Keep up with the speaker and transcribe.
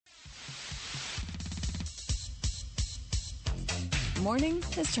Morning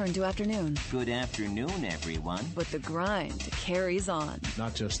has turned to afternoon. Good afternoon, everyone. But the grind carries on.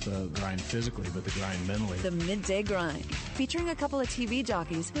 Not just the grind physically, but the grind mentally. The Midday Grind, featuring a couple of TV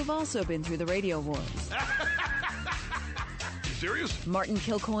jockeys who've also been through the radio wars. Serious? Martin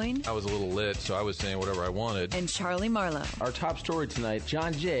Kilcoyne. I was a little lit, so I was saying whatever I wanted. And Charlie Marlowe. Our top story tonight,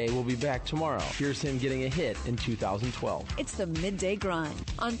 John Jay will be back tomorrow. Here's him getting a hit in 2012. It's the Midday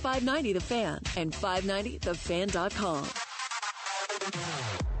Grind on 590 The Fan and 590thefan.com.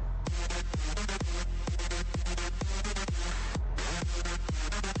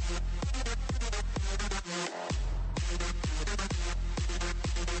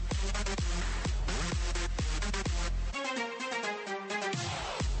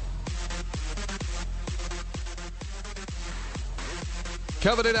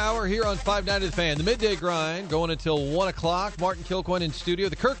 Coveted Hour here on 590 The Fan. The Midday Grind going until 1 o'clock. Martin Kilcoyne in studio,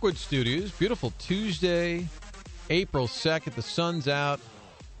 the Kirkwood Studios. Beautiful Tuesday, April 2nd. The sun's out.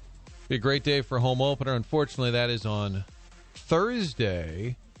 Be a great day for home opener. Unfortunately, that is on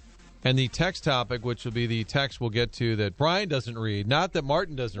Thursday. And the text topic, which will be the text we'll get to that Brian doesn't read, not that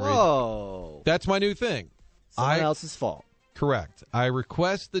Martin doesn't read. That's my new thing. Someone else's fault. Correct. I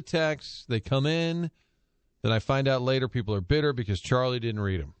request the texts. They come in. Then I find out later people are bitter because Charlie didn't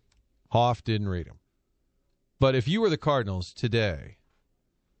read them. Hoff didn't read them. But if you were the Cardinals today,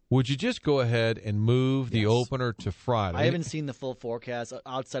 would you just go ahead and move the opener to Friday? I haven't seen the full forecast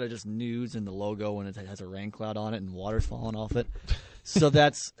outside of just news and the logo when it has a rain cloud on it and water's falling off it. So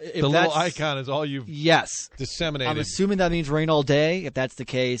that's the little icon is all you've disseminated. I'm assuming that means rain all day. If that's the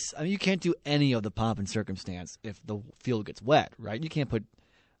case, I mean, you can't do any of the pomp and circumstance if the field gets wet, right? You can't put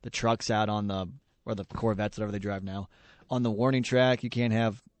the trucks out on the or the Corvettes, whatever they drive now, on the warning track. You can't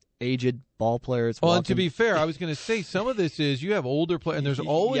have aged ball players. Well, and to be fair, I was going to say some of this is you have older players, and there's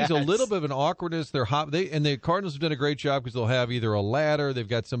always a little bit of an awkwardness. They're hot, and the Cardinals have done a great job because they'll have either a ladder, they've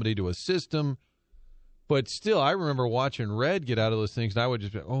got somebody to assist them. But still, I remember watching Red get out of those things, and I would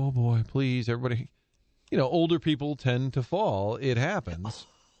just be, oh, boy, please, everybody. You know, older people tend to fall. It happens.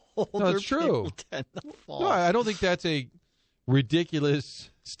 No, it's true. People tend to fall. No, I don't think that's a ridiculous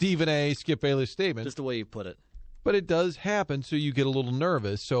Stephen A. Skip Bayless statement. Just the way you put it. But it does happen, so you get a little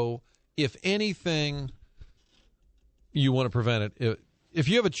nervous. So if anything, you want to prevent it. If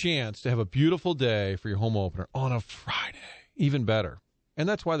you have a chance to have a beautiful day for your home opener on a Friday, even better. And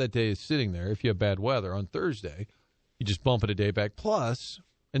that's why that day is sitting there. If you have bad weather on Thursday, you just bump it a day back. Plus,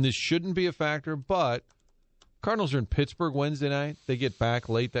 and this shouldn't be a factor, but Cardinals are in Pittsburgh Wednesday night. They get back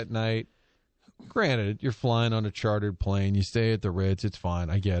late that night. Granted, you're flying on a chartered plane. You stay at the Ritz. It's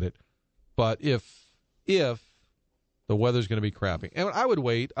fine. I get it. But if the weather's going to be crappy, and I would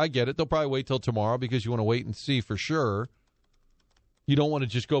wait. I get it. They'll probably wait till tomorrow because you want to wait and see for sure. You don't want to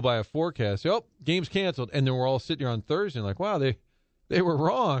just go by a forecast. Oh, game's canceled. And then we're all sitting here on Thursday and like, wow, they were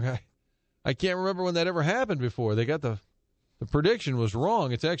wrong. I can't remember when that ever happened before. They got the prediction was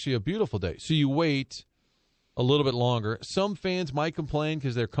wrong. It's actually a beautiful day. So you wait a little bit longer. Some fans might complain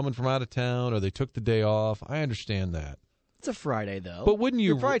because they're coming from out of town or they took the day off. I understand that. It's a Friday, though. But wouldn't you?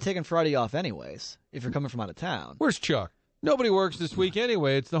 You're probably taking Friday off anyways if you're coming from out of town. Where's Chuck? Nobody works this week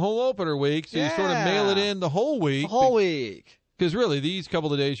anyway. It's the home opener week, so you sort of mail it in the whole week. The whole week. Because really, these couple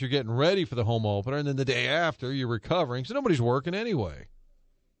of days you're getting ready for the home opener, and then the day after you're recovering, so nobody's working anyway.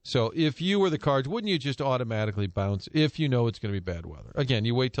 So if you were the Cards, wouldn't you just automatically bounce if you know it's going to be bad weather? Again,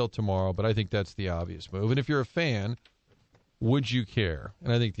 you wait till tomorrow, but I think that's the obvious move. And if you're a fan, would you care?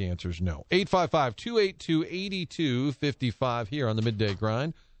 And I think the answer is no. 855-282-8255 here on the Midday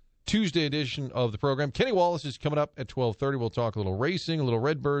Grind. Tuesday edition of the program. Kenny Wallace is coming up at 12:30. We'll talk a little racing, a little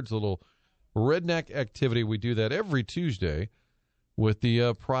Redbirds, a little redneck activity. We do that every Tuesday with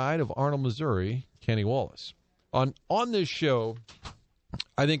the pride of Arnold, Missouri, Kenny Wallace. On this show,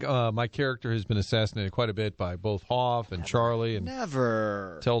 I think my character has been assassinated quite a bit by both Hoff and Charlie. And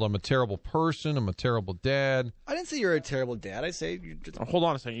told I'm a terrible person. I'm a terrible dad. I didn't say you're a terrible dad. I say you just... Hold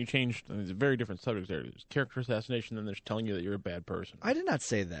on a second. You changed. There's a very different subject there. There's character assassination, and there's telling you that you're a bad person. I did not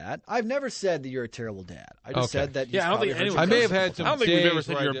say that. I've never said that you're a terrible dad. I just said that. I don't think anyone. I may have had some. I don't think we've ever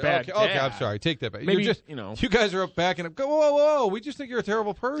said you're a bad dad. Okay, I'm sorry. Take that back. Maybe you guys are up backing up. Go, whoa! We just think you're a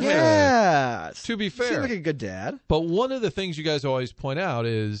terrible person. Yes. To be fair, you seem like a good dad. But one of the things you guys always point out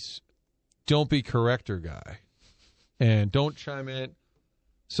is, don't be corrector guy, and don't chime in.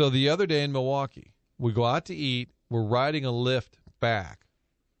 So the other day in Milwaukee, we go out to eat. We're riding a Lyft back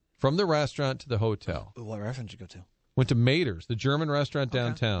from the restaurant to the hotel. What restaurant did you go to? Went to Mater's, the German restaurant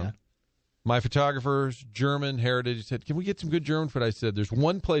downtown. Yeah. My photographer's German heritage said, can we get some good German food? I said, there's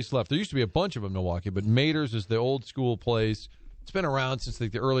one place left. There used to be a bunch of them in Milwaukee, but Mater's is the old school place. It's been around since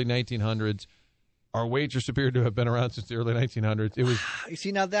like the early 1900s. Our waitress appeared to have been around since the early 1900s. It was. You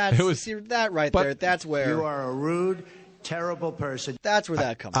see, now that's that right there. That's where you are a rude, terrible person. That's where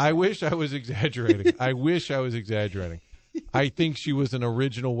that comes from. I wish I was exaggerating. I think she was an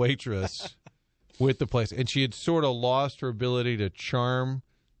original waitress with the place, and she had sort of lost her ability to charm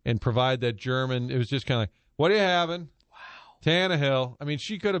and provide that German. It was just kind of like, what are you having? Wow. Tannehill. I mean,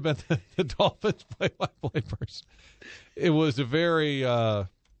 she could have been the Dolphins play-by-play person. It was a very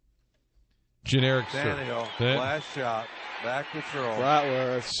generic Tannehill, last shot, back to throw.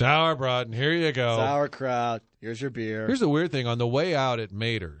 Bratwurst. Sauerbraten, and here you go. Sauerkraut. Here's your beer. Here's the weird thing. On the way out at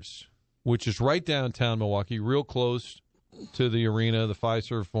Mater's, which is right downtown Milwaukee, real close to the arena, the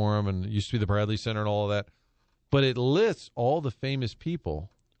Fiserv Forum, and it used to be the Bradley Center and all of that. But it lists all the famous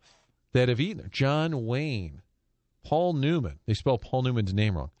people that have eaten there. John Wayne, Paul Newman. They spell Paul Newman's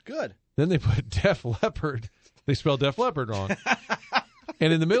name wrong. Good. Then they put Def Leppard. They spelled Def Leppard wrong.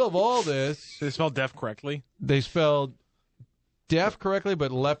 And in the middle of all this... Did they spell deaf correctly? They spelled deaf correctly,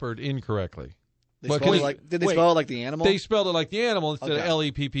 but leopard incorrectly. Did they spell it like the animal? They spelled it like the animal instead of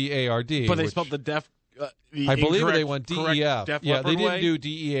Leppard. But they spelled the deaf... I believe they went DEF. Yeah, they didn't do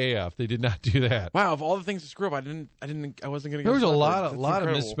DEAF. They did not do that. Wow, of all the things to screw up, I wasn't going to. There was a lot of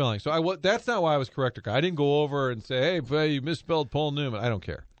misspelling. So that's not why I was corrector guy. I didn't go over and say, "Hey, you misspelled Paul Newman." I don't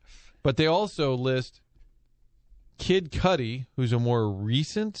care. But they also list Kid Cudi, who's a more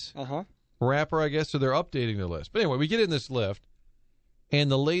recent rapper, I guess. So they're updating the list. But anyway, we get in this lift, and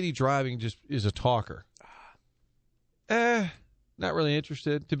the lady driving just is a talker. Not really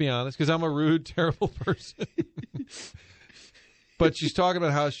interested, to be honest, because I'm a rude, terrible person. But she's talking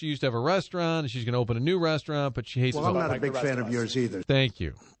about how she used to have a restaurant, and she's going to open a new restaurant, but she hates Well, I'm not a big fan of yours either. Thank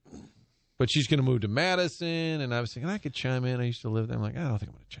you. But she's going to move to Madison, and I was thinking, I could chime in. I used to live there. I'm like, I don't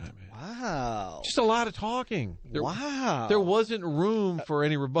think I'm going to chime in. Wow. Just a lot of talking. Wow. There wasn't room for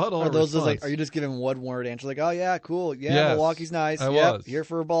any rebuttal. Are you just giving one-word answers like, oh, yeah, cool. Yeah, yes, Milwaukee's nice. I was. Here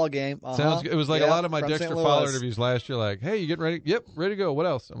for a ball game. Sounds good. It was like a lot of my Dexter Fowler interviews last year, like, hey, you getting ready? Yep, ready to go. What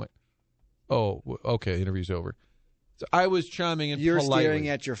else? I'm like, oh, okay, interview's over. So I was chiming in politely. You're staring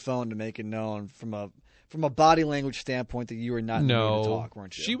at your phone to make it known from a body language standpoint that you were not in the mood to talk,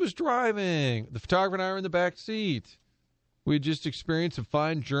 weren't you? She was driving. The photographer and I were in the back seat. We had just experienced some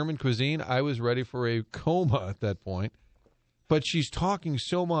fine German cuisine. I was ready for a coma at that point. But she's talking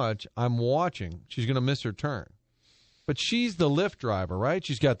so much, I'm watching. She's going to miss her turn. But she's the Lyft driver, right?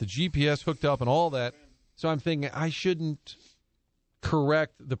 She's got the GPS hooked up and all that. So I'm thinking I shouldn't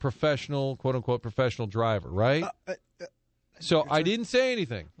correct the professional, quote-unquote, professional driver, right? So I didn't say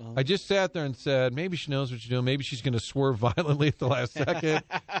anything. I just sat there and said, maybe she knows what she's doing. Maybe she's going to swerve violently at the last second.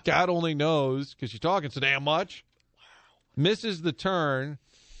 God only knows because she's talking so damn much. Misses the turn,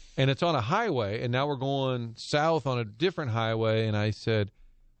 and it's on a highway, and now we're going south on a different highway. And I said,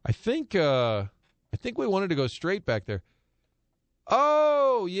 I think we wanted to go straight back there.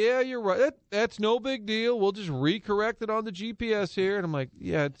 Oh, yeah, you're right. That's no big deal. We'll just recorrect it on the GPS here. And I'm like,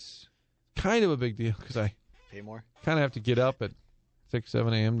 yeah, it's kind of a big deal because I pay more. Kind of have to get up at 6,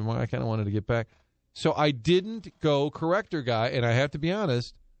 7 a.m. tomorrow. I kind of wanted to get back. So I didn't go corrector guy, and I have to be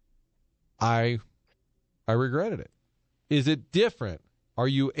honest, I regretted it. Is it different? Are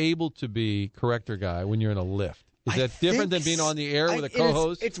you able to be corrector guy when you're in a lift? Is that different than being on the air with a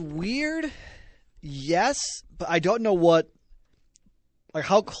co-host? It's weird, yes, but I don't know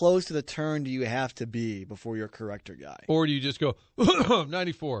how close to the turn do you have to be before you're a corrector guy? Or do you just go,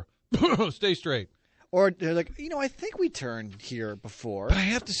 94, stay straight? Or they're like, I think we turned here before. But I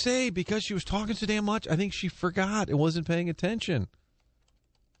have to say, because she was talking so damn much, I think she forgot and wasn't paying attention.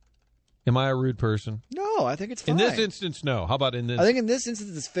 Am I a rude person? No, I think it's fine. In this instance, no. How about in this? I think in this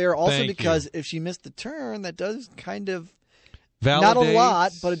instance it's fair also because if she missed the turn, that does kind of, not a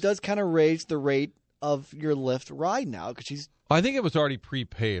lot, but it does kind of raise the rate of your Lyft ride now because she's. I think it was already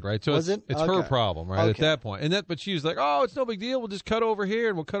prepaid, right? So it's her problem, right, at that point. But she was like, oh, it's no big deal. We'll just cut over here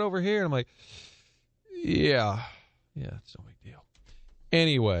and we'll cut over here. And I'm like, yeah, it's no big deal.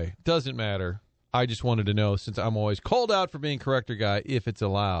 Anyway, doesn't matter. I just wanted to know, since I'm always called out for being corrector guy, if it's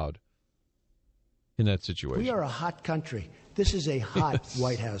allowed in that situation. We are a hot country. This is a hot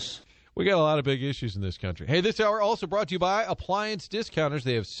White House. We got a lot of big issues in this country. Hey, this hour also brought to you by Appliance Discounters.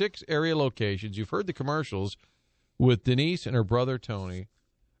 They have 6 area locations. You've heard the commercials with Denise and her brother Tony,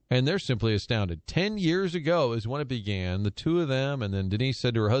 and they're simply astounded. 10 years ago is when it began, the two of them, and then Denise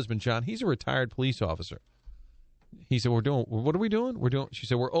said to her husband, John, he's a retired police officer. He said, what are we doing? She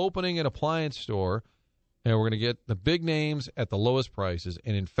said, we're opening an appliance store, and we're going to get the big names at the lowest prices.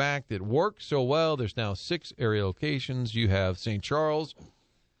 And, in fact, it worked so well, there's now 6 area locations. You have St. Charles,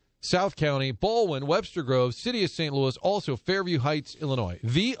 South County, Baldwin, Webster Grove, City of St. Louis, also Fairview Heights, Illinois.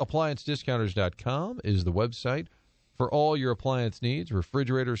 TheApplianceDiscounters.com is the website for all your appliance needs: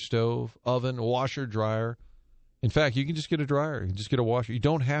 refrigerator, stove, oven, washer, dryer. In fact, you can just get a dryer. You can just get a washer. You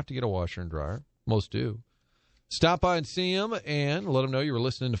don't have to get a washer and dryer. Most do. Stop by and see them and let them know you were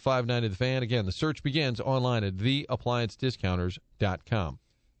listening to 590 The Fan. Again, the search begins online at TheApplianceDiscounters.com.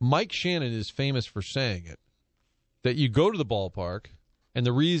 Mike Shannon is famous for saying it, that you go to the ballpark, and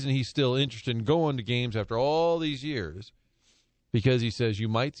the reason he's still interested in going to games after all these years, because he says you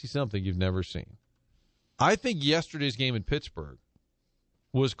might see something you've never seen. I think yesterday's game in Pittsburgh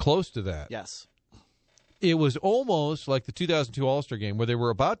was close to that. Yes. It was almost like the 2002 All-Star game where they were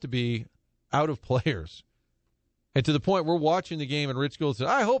about to be out of players. And to the point we're watching the game, and Rich Gould said,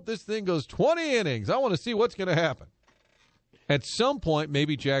 I hope this thing goes 20 innings. I want to see what's going to happen. At some point,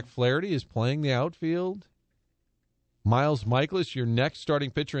 maybe Jack Flaherty is playing the outfield. Miles Michaelis, your next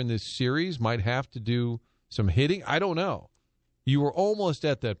starting pitcher in this series, might have to do some hitting. I don't know. You were almost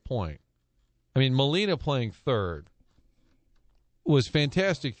at that point. I mean, Molina playing third was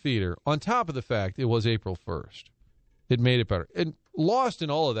fantastic theater, on top of the fact it was April 1st. It made it better. And lost in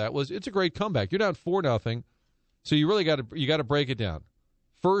all of that was it's a great comeback. You're down 4-0, so you really got to break it down.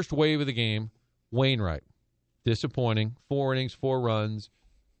 First wave of the game, Wainwright. Disappointing. 4 innings, 4 runs.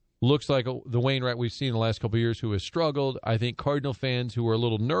 Looks like the Wainwright we've seen in the last couple of years who has struggled. I think Cardinal fans who are a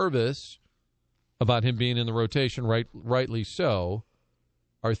little nervous about him being in the rotation, rightly so,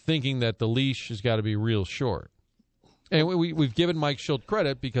 are thinking that the leash has got to be real short. And we've given Mike Schilt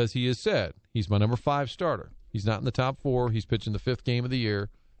credit because he has said he's my number 5 starter. He's not in the top 4. He's pitching the 5th game of the year.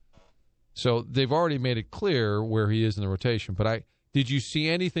 So they've already made it clear where he is in the rotation. But did you see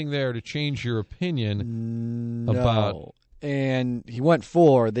anything there to change your opinion about? And he went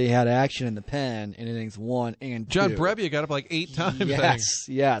 4. They had action in the pen in innings 1 and 2. John Brebbia got up like 8 times. Yes,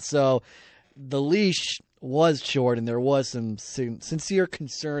 yeah. So the leash was short, and there was some sincere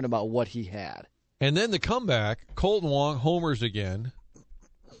concern about what he had. And then the comeback, Colton Wong homers again.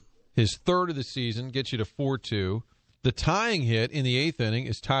 His 3rd of the season gets you to 4-2. The tying hit in the 8th inning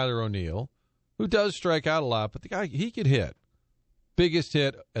is Tyler O'Neill, who does strike out a lot, but the guy, he could hit. Biggest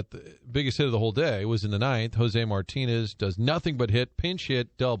hit of the whole day was in the 9th. Jose Martinez does nothing but hit, pinch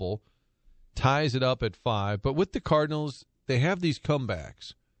hit, double, ties it up at 5. But with the Cardinals, they have these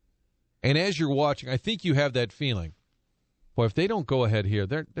comebacks. And as you're watching, I think you have that feeling. Boy, if they don't go ahead here,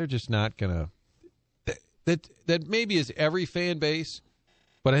 they're just not going to. That maybe is every fan base,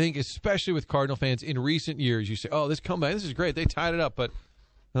 but I think especially with Cardinal fans in recent years, you say, oh, this comeback, this is great. They tied it up, but,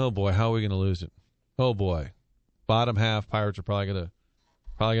 oh, boy, how are we going to lose it? Oh, boy. Bottom half, Pirates are probably going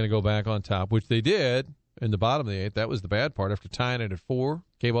to go back on top, which they did in the bottom of the 8th. That was the bad part. After tying it at 4,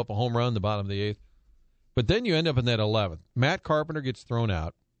 gave up a home run in the bottom of the 8th. But then you end up in that 11th. Matt Carpenter gets thrown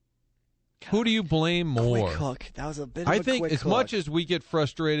out. God, who do you blame more? Quick hook. That was a bit of I a think quick as hook. much as we get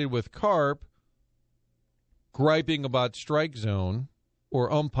frustrated with Carp griping about strike zone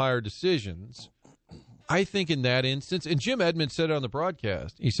or umpire decisions, I think in that instance, and Jim Edmonds said it on the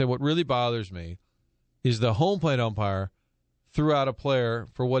broadcast, he said what really bothers me is the home plate umpire threw out a player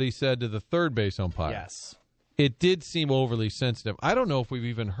for what he said to the third base umpire. Yes. It did seem overly sensitive. I don't know if we've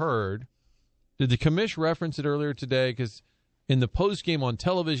even heard. Did the commish reference it earlier today? Because in the postgame on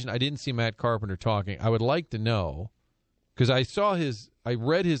television, I didn't see Matt Carpenter talking. I would like to know, because I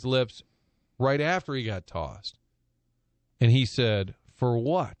read his lips right after he got tossed. And he said, for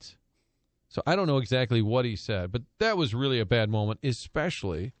what? So I don't know exactly what he said, but that was really a bad moment,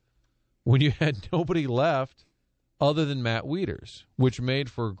 especially when you had nobody left other than Matt Wieters, which made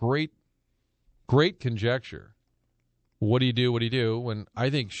for great conjecture. What do you do? When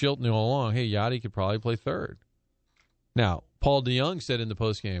I think Schilt knew all along, hey, Yadi could probably play third. Now, Paul DeYoung said in the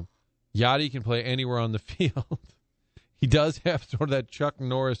postgame, Yadi can play anywhere on the field. He does have sort of that Chuck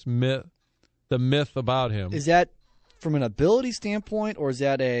Norris myth about him. Is that from an ability standpoint, or is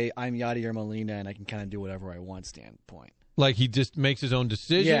that I'm Yadi or Molina and I can kind of do whatever I want standpoint? Like he just makes his own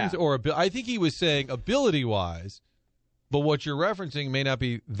decisions? Yeah. Or I think he was saying ability-wise, but what you're referencing may not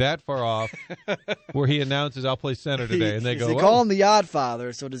be that far off, where he announces, I'll play center today, and they go, they call him the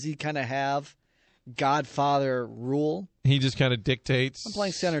Oddfather, so does he kind of have Godfather rule? He just kind of dictates. I'm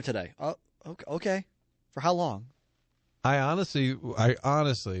playing center today. Oh, okay. For how long? I honestly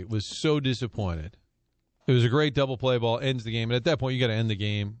was so disappointed. It was a great double play ball, ends the game, and at that point you got to end the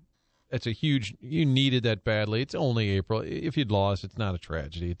game. It's you needed that badly. It's only April. If you'd lost, it's not a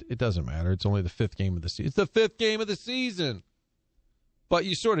tragedy. It doesn't matter. It's only the 5th game of the season. It's the 5th game of the season. But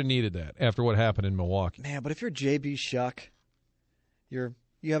you sort of needed that after what happened in Milwaukee. Man, but if you're JB Shuck, you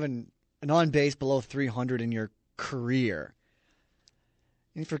have an on base below 300 in your career.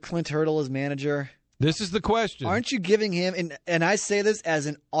 And for Clint Hurdle as manager, This is the question. aren't you giving him, and I say this as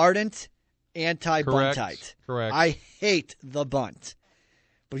an ardent anti-buntite. Correct. I hate the bunt.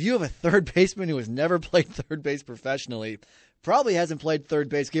 But you have a third baseman who has never played third base professionally, probably hasn't played third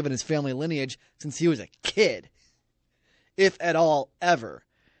base given his family lineage since he was a kid, if at all, ever.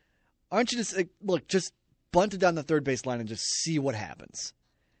 Aren't you just, just bunt it down the third base line and just see what happens?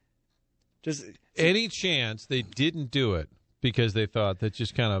 Just Any chance they didn't do it because they thought that's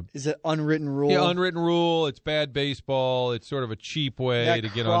just kind of... Is it unwritten rule? Yeah, unwritten rule. It's bad baseball. It's sort of a cheap way that to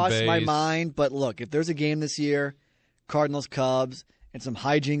get on base. crossed my mind, but look, if there's a game this year, Cardinals-Cubs, and some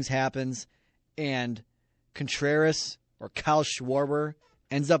hijinks happens, and Contreras or Kyle Schwarber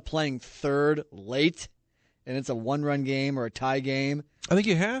ends up playing third late, and it's a one-run game or a tie game. I think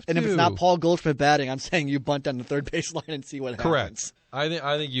you have to. And if it's not Paul Goldschmidt batting, I'm saying you bunt on the third base line and see what happens. Correct. I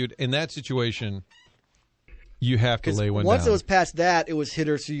think you'd, in that situation, you have to lay one once down. it was past that, it was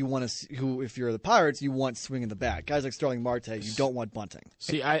hitters who you want to, who if you're the Pirates, you want swinging the bat. Guys like Sterling Marte, you don't want bunting.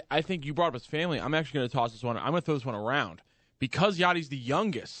 See, I think you brought up his family. I'm actually going to toss this one. I'm going to throw this one around. Because Yadi's the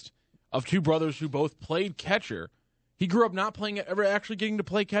youngest of two brothers who both played catcher, he grew up not playing, ever actually getting to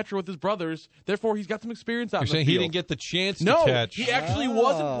play catcher with his brothers. Therefore, he's got some experience out You're in the saying field. he didn't get the chance to No, catch. he actually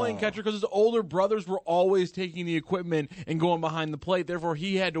wasn't playing catcher because his older brothers were always taking the equipment and going behind the plate. Therefore,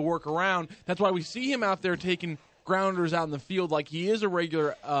 he had to work around. That's why we see him out there taking grounders out in the field like he is a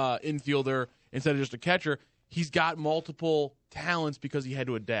regular infielder instead of just a catcher. He's got multiple talents because he had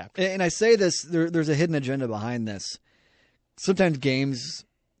to adapt. And I say this, there's a hidden agenda behind this. Sometimes games,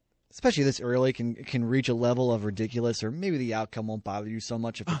 especially this early, can reach a level of ridiculous, or maybe the outcome won't bother you so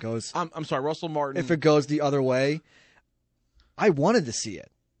much if it goes. I'm sorry, Russell Martin. If it goes the other way, I wanted to see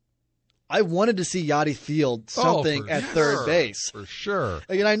it. I wanted to see Yadi field something at third base For sure.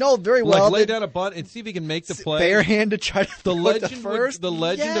 And I know very well. Lay down a bunt and see if he can make the play. Barehand to try to the throw legend. it to first. The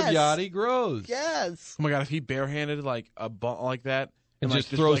legend Yes. of Yadi grows. Yes. Oh my God! If he barehanded like a bunt like that And like, just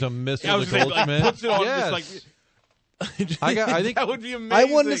throws like, a missile I to was gonna say, Goldschmidt. Puts it on Yes. just like. I think that would be amazing.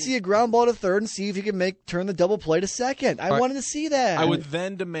 I wanted to see a ground ball to third and see if he could turn the double play to second. I wanted to see that. I would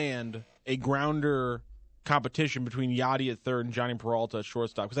then demand a grounder competition between Yadi at third and Johnny Peralta at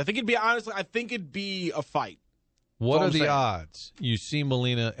shortstop because I think it'd be a fight. What all are I'm the saying. odds you see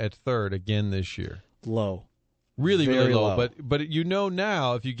Molina at third again this year? Low. Really, Very really low. low. But you know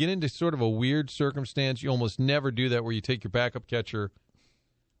now, if you get into sort of a weird circumstance, you almost never do that where you take your backup catcher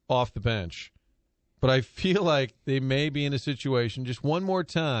off the bench. But I feel like they may be in a situation just one more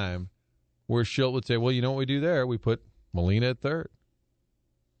time where Schilt would say, well, you know what we do there? We put Molina at third.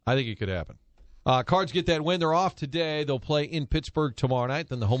 I think it could happen. Cards get that win. They're off today. They'll play in Pittsburgh tomorrow night.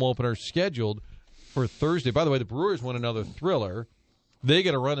 Then the home opener scheduled for Thursday. By the way, the Brewers won another thriller. They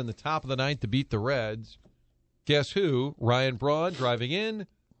get a run in the top of the ninth to beat the Reds. Guess who? Ryan Braun driving in.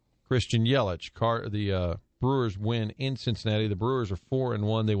 Christian Yelich. The Brewers win in Cincinnati. The Brewers are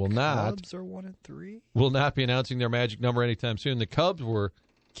 4-1. They will not. Cubs are 1-3. Will not be announcing their magic number anytime soon. The Cubs were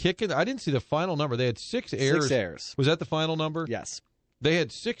kicking. I didn't see the final number. They had 6 errors. 6 errors. Was that the final number? Yes. They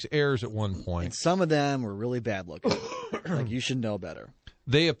had 6 errors at one And point. some of them were really bad looking. Like, you should know better.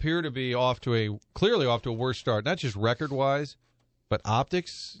 They appear to be clearly off to a worse start, not just record-wise, but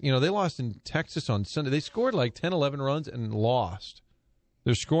optics. You know, they lost in Texas on Sunday. They scored like 10, 11 runs and lost.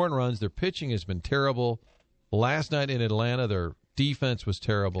 They're scoring runs. Their pitching has been terrible. Last night in Atlanta, their defense was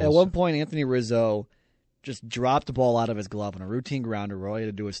terrible. At one point, Anthony Rizzo just dropped the ball out of his glove on a routine grounder. Roy had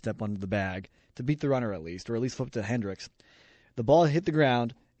to do a step under the bag to beat the runner at least, or at least flip to Hendricks. The ball hit the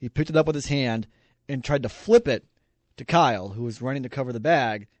ground. He picked it up with his hand and tried to flip it to Kyle, who was running to cover the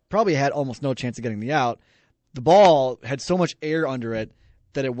bag. Probably had almost no chance of getting the out. The ball had so much air under it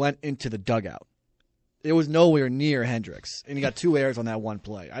that it went into the dugout. It was nowhere near Hendricks, and he got 2 errors on that one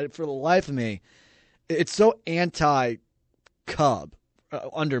play. For the life of me, it's so anti-Cub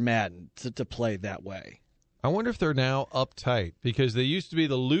under Madden to play that way. I wonder if they're now uptight because they used to be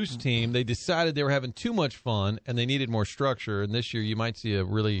the loose team. They decided they were having too much fun and they needed more structure. And this year you might see a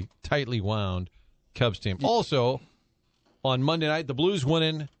really tightly wound Cubs team. Also, on Monday night, the Blues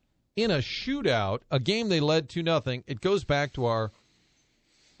went in a shootout, a game they led 2-0. It goes back to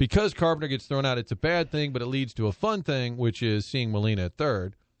because Carpenter gets thrown out, it's a bad thing, but it leads to a fun thing, which is seeing Molina at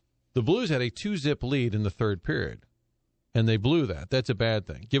third. The Blues had a 2-zip lead in the third period, and they blew that. That's a bad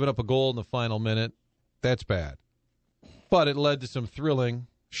thing. Giving up a goal in the final minute, that's bad. But it led to some thrilling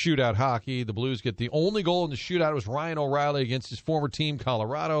shootout hockey. The Blues get the only goal in the shootout. It was Ryan O'Reilly against his former team,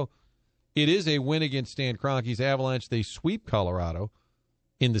 Colorado. It is a win against Stan Kroenke's Avalanche. They sweep Colorado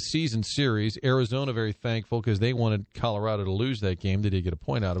in the season series. Arizona very thankful because they wanted Colorado to lose that game. They did get a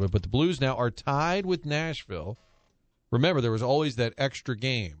point out of it. But the Blues now are tied with Nashville remember, there was always that extra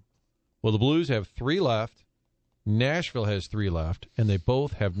game. Well, the Blues have 3 left. Nashville has 3 left, and they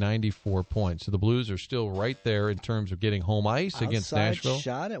both have 94 points. So the Blues are still right there in terms of getting home ice against Nashville.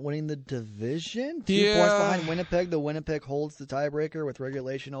 Shot at winning the division. 2 Yeah. points behind Winnipeg. The Winnipeg holds the tiebreaker with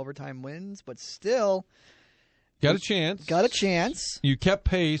regulation overtime wins, but still Got a chance. got a chance. You kept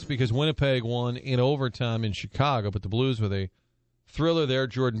pace because Winnipeg won in overtime in Chicago, but the Blues with a thriller there.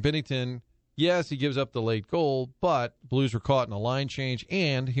 Jordan Binnington, yes, he gives up the late goal, but Blues were caught in a line change,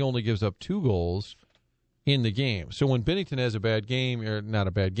 and he only gives up 2 goals in the game. So when Binnington has a bad game, or not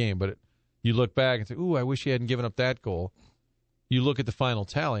a bad game, but you look back and say, ooh, I wish he hadn't given up that goal. You look at the final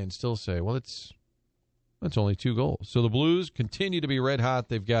tally and still say, well, that's only 2 goals. So the Blues continue to be red hot.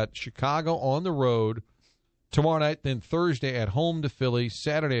 They've got Chicago on the road tomorrow night, then Thursday at home to Philly,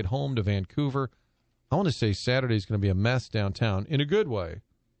 Saturday at home to Vancouver. I want to say Saturday's going to be a mess downtown in a good way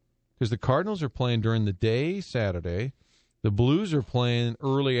because the Cardinals are playing during the day Saturday. The Blues are playing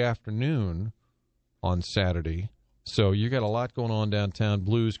early afternoon on Saturday. So you got a lot going on downtown.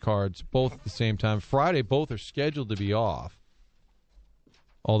 Blues, Cards, both at the same time. Friday, both are scheduled to be off.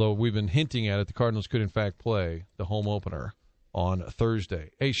 Although we've been hinting at it, the Cardinals could, in fact, play the home opener on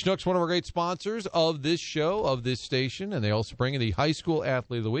Thursday. Hey, Schnucks, one of our great sponsors of this show, of this station, and they also bring in the High School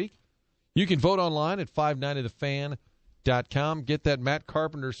Athlete of the Week. You can vote online at 590thefan.com. Get that Matt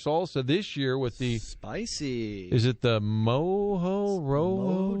Carpenter salsa this year with the spicy. Is it the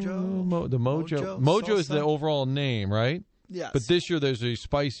Mojo? The Mojo. Mojo is the overall name, right? Yes. But this year there's a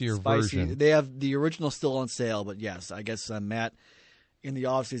spicier version. They have the original still on sale, but yes, I guess Matt in the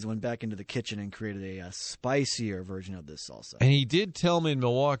offseason went back into the kitchen and created a spicier version of this salsa. And he did tell me in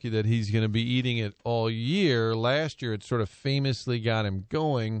Milwaukee that he's going to be eating it all year. Last year it sort of famously got him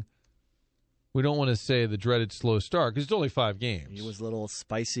going. We don't want to say the dreaded slow start because it's only 5 games. He was a little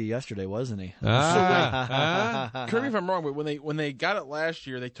spicy yesterday, wasn't he? Correct me if I'm wrong, but when they got it last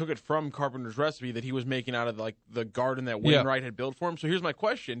year, they took it from Carpenter's recipe that he was making out of like the garden that Wainwright had built for him. So here's my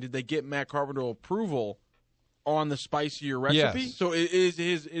question: did they get Matt Carpenter approval on the spicier recipe? Yes. So it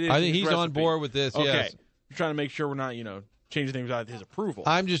is I think he's recipe. on board with this. Okay, Yes. I'm trying to make sure we're not changing things out of his approval.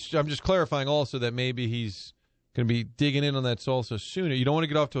 I'm just clarifying also that maybe he's going to be digging in on that salsa sooner. You don't want to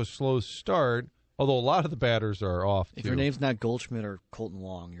get off to a slow start. Although a lot of the batters are off. If your name's not Goldschmidt or Colton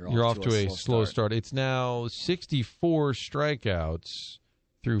Long, you're off to a slow start. It's now 64 strikeouts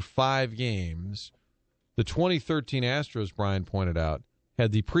through 5 games. The 2013 Astros, Brian pointed out,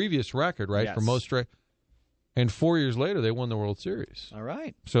 had the previous record, right, for most strike. And 4 years later, they won the World Series. All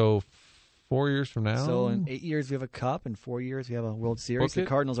right. So 4 years from now. So in 8 years, we have a Cup. In 4 years, we have a World Series. The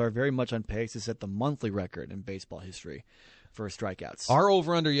Cardinals are very much on pace to set the monthly record in baseball history for strikeouts. Our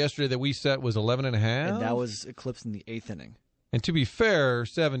over-under yesterday that we set was 11.5. And that was eclipsed in the 8th inning. And to be fair,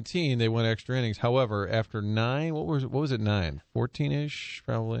 17, they went extra innings. However, after 9, what was it, 9? 14-ish,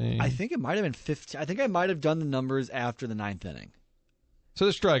 probably? I think it might have been 15. I think I might have done the numbers after the 9th inning. So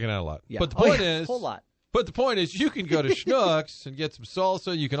they're striking out a lot. Yeah. But the point is, a whole lot. But the point is, you can go to Schnucks and get some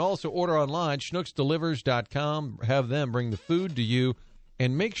salsa. You can also order online, schnucksdelivers.com. Have them bring the food to you.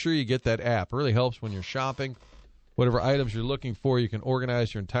 And make sure you get that app. It really helps when you're shopping. Whatever items you're looking for, you can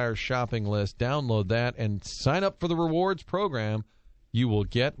organize your entire shopping list. Download that and sign up for the rewards program. You will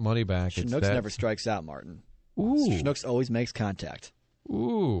get money back. Schnucks never strikes out, Martin. Ooh. Schnucks always makes contact.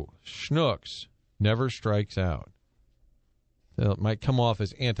 Ooh, Schnucks never strikes out. It might come off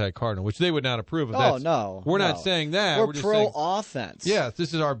as anti-Cardinal, which they would not approve of. Oh, no. We're not saying that. We're just saying, pro-offense. Yes,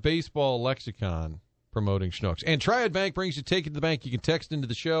 this is our baseball lexicon promoting Schnucks. And Triad Bank brings you Take It to the Bank. You can text into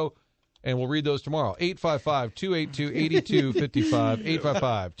the show, and we'll read those tomorrow.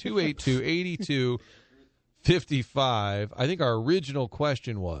 855-282-8255. 855-282-8255. I think our original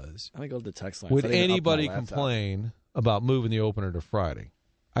question was, Let me go to the text line. would anybody complain about moving the opener to Friday?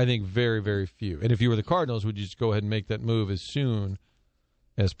 I think very, very few. And if you were the Cardinals, would you just go ahead and make that move as soon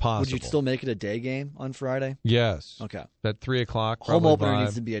as possible? Would you still make it a day game on Friday? Yes. Okay. That 3 o'clock. Home opener vibe.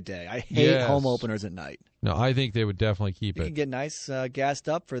 needs to be a day. I hate home openers at night. No, I think they would definitely keep You it. can get nice gassed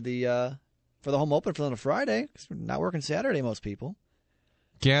up for the home opener for on a Friday because we're not working Saturday, most people.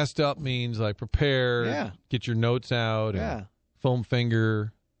 Gassed up means like prepare, get your notes out, and foam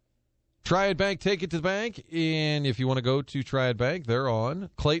finger. Triad Bank, take it to the bank. And if you want to go to Triad Bank, they're on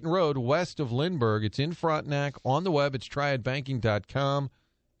Clayton Road, west of Lindbergh. It's in Frontenac. On the web, it's triadbanking.com.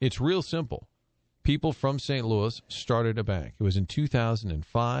 It's real simple. People from St. Louis started a bank. It was in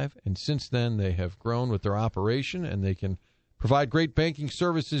 2005, and since then they have grown with their operation, and they can provide great banking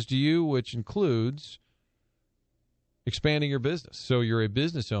services to you, which includes expanding your business. So you're a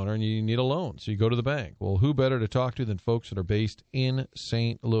business owner and you need a loan. So you go to the bank. Well, who better to talk to than folks that are based in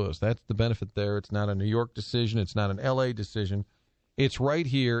St. Louis? That's the benefit there. It's not a New York decision. It's not an L.A. decision. It's right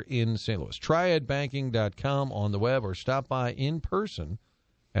here in St. Louis. Triadbanking.com on the web or stop by in person.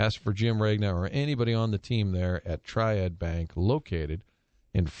 Ask for Jim Regna or anybody on the team there at Triad Bank, located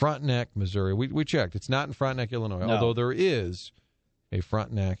in Frontenac, Missouri. We checked. It's not in Frontenac, Illinois, although there is a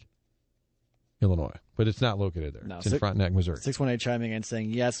Frontenac, Illinois. But it's not located there. No, it's in Frontenac, Missouri. 618 chiming in saying,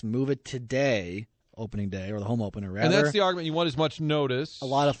 yes, move it today, opening day, or the home opener, rather. And that's the argument. You want as much notice. A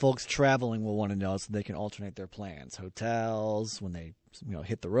lot of folks traveling will want to know so they can alternate their plans. Hotels, when they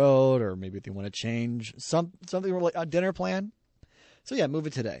hit the road, or maybe if they want to change something like a dinner plan. So, yeah, move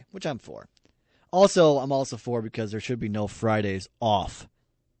it today, which I'm for. Also, I'm also for because there should be no Fridays off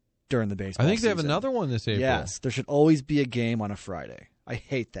during the baseball I think they season. have another one this April. Yes, there should always be a game on a Friday. I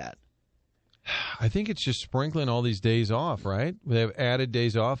hate that. I think it's just sprinkling all these days off, right? They have added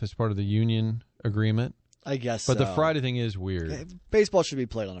days off as part of the union agreement. I guess But so. the Friday thing is weird. Baseball should be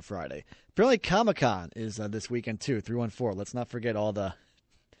played on a Friday. Apparently, Comic-Con is this weekend, too, 314. Let's not forget all the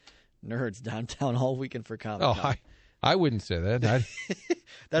nerds downtown all weekend for Comic-Con. Oh, I wouldn't say that.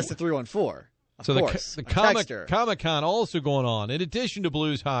 That's the 314. So course, the Comic-Con also going on, in addition to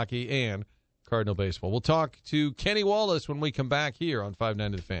Blues hockey and Cardinal baseball. We'll talk to Kenny Wallace when we come back here on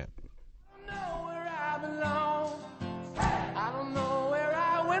 590 The Fan.